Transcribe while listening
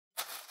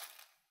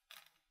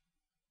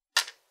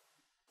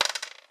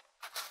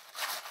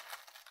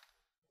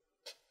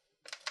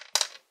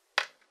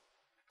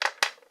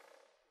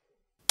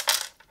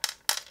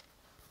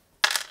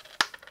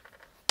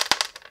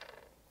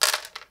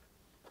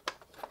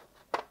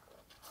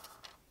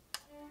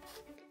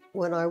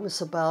When I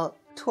was about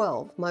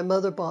 12, my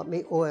mother bought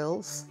me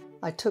oils.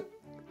 I took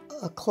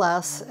a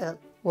class at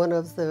one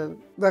of the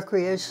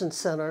recreation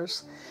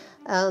centers,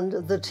 and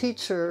the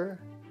teacher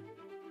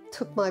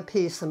took my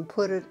piece and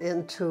put it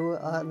into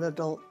an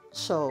adult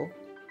show,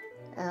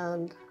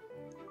 and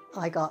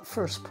I got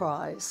first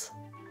prize.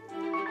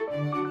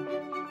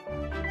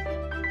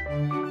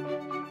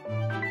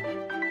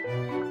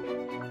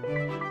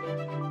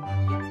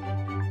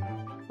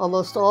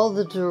 Almost all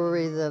the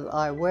jewelry that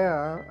I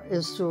wear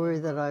is jewelry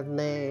that I've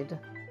made.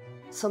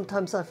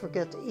 Sometimes I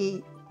forget to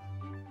eat.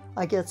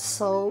 I get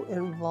so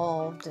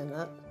involved in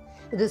it.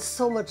 It is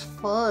so much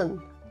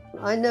fun.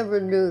 I never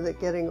knew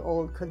that getting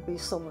old could be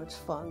so much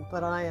fun,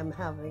 but I am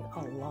having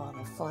a lot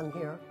of fun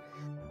here.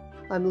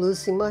 I'm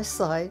losing my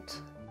sight,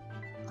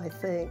 I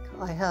think.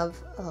 I have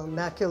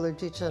macular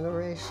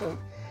degeneration.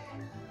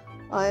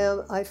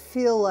 I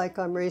feel like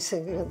I'm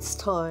racing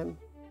against time.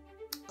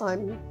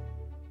 I'm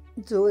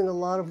doing a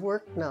lot of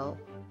work now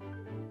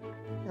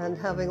and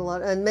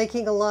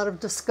making a lot of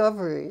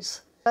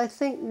discoveries. I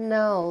think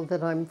now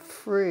that I'm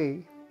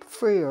freer,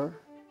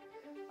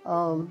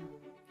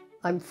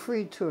 I'm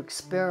free to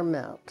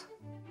experiment,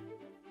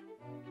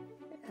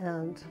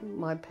 and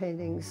my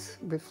paintings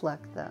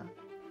reflect that.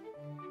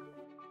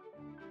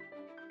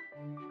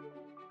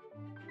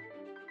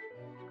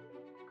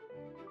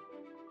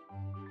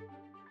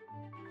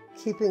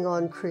 Keeping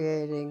on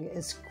creating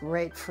is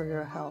great for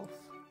your health.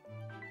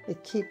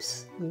 It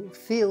keeps you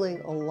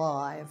feeling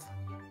alive,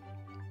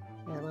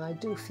 and I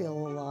do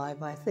feel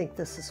alive. I think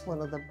this is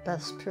one of the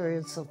best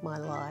periods of my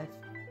life.